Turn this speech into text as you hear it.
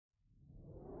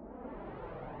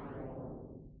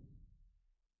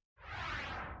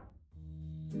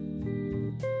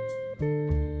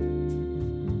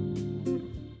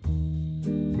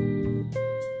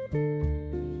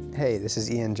this is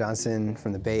Ian Johnson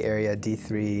from the Bay Area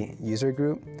D3 user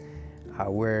group.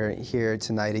 We're here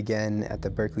tonight again at the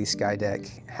Berkeley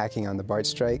Skydeck hacking on the BART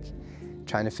strike,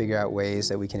 trying to figure out ways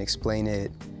that we can explain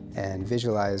it and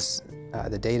visualize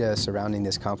the data surrounding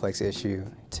this complex issue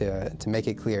to make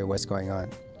it clear what's going on.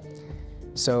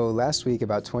 So last week,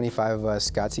 about 25 of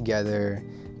us got together,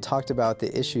 talked about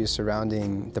the issues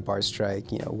surrounding the BART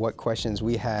strike, what questions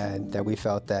we had that we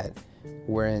felt that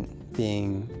weren't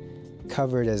being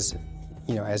covered as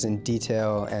in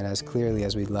detail and as clearly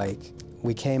as we'd like.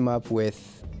 We came up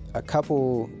with a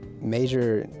couple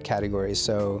major categories.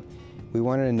 So we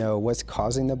wanted to know what's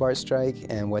causing the BART strike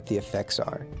and what the effects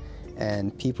are.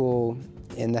 And people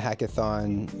in the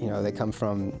hackathon, they come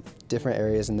from different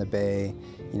areas in the Bay,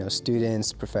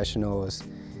 students, professionals.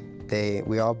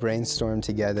 We all brainstormed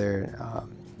together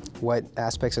what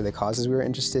aspects of the causes we were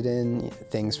interested in,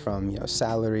 things from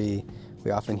salary.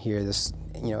 We often hear this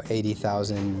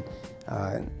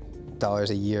 $80,000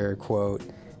 a year quote,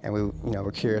 and we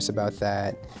we're curious about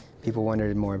that. People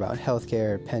wondered more about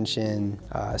healthcare, pension,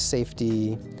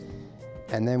 safety,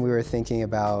 and then we were thinking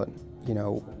about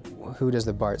who does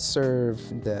the BART serve,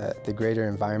 the greater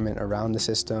environment around the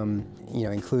system,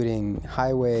 including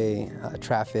highway,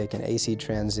 traffic, and AC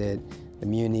transit, the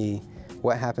Muni.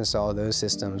 What happens to all those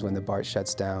systems when the BART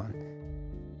shuts down?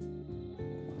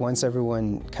 Once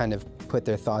everyone kind of put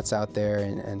their thoughts out there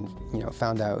and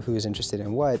found out who was interested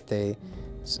in what, they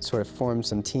sort of formed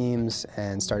some teams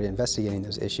and started investigating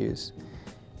those issues.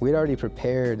 We'd already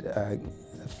prepared a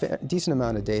decent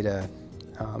amount of data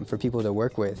for people to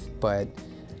work with, but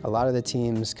a lot of the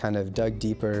teams kind of dug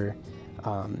deeper.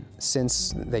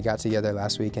 Since they got together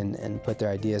last week and put their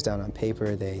ideas down on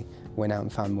paper, they went out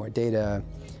and found more data.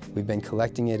 We've been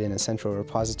collecting it in a central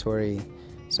repository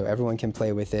so everyone can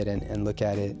play with it and look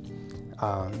at it.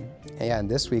 And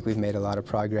this week we've made a lot of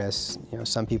progress.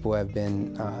 Some people have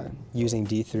been using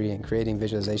D3 and creating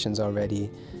visualizations already.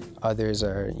 Others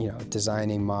are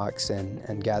designing mocks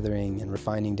and gathering and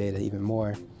refining data even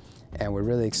more. And we're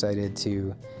really excited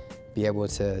to be able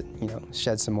to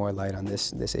shed some more light on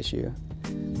this issue.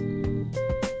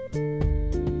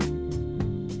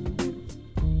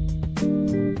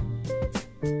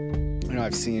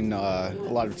 I've seen a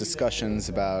lot of discussions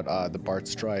about the BART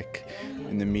strike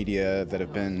in the media that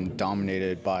have been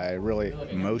dominated by really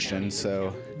emotion,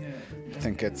 so I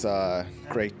think it's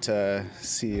great to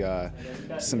see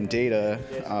some data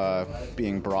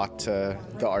being brought to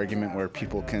the argument where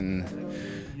people can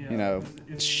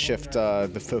shift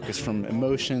the focus from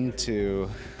emotion to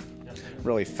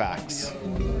really facts.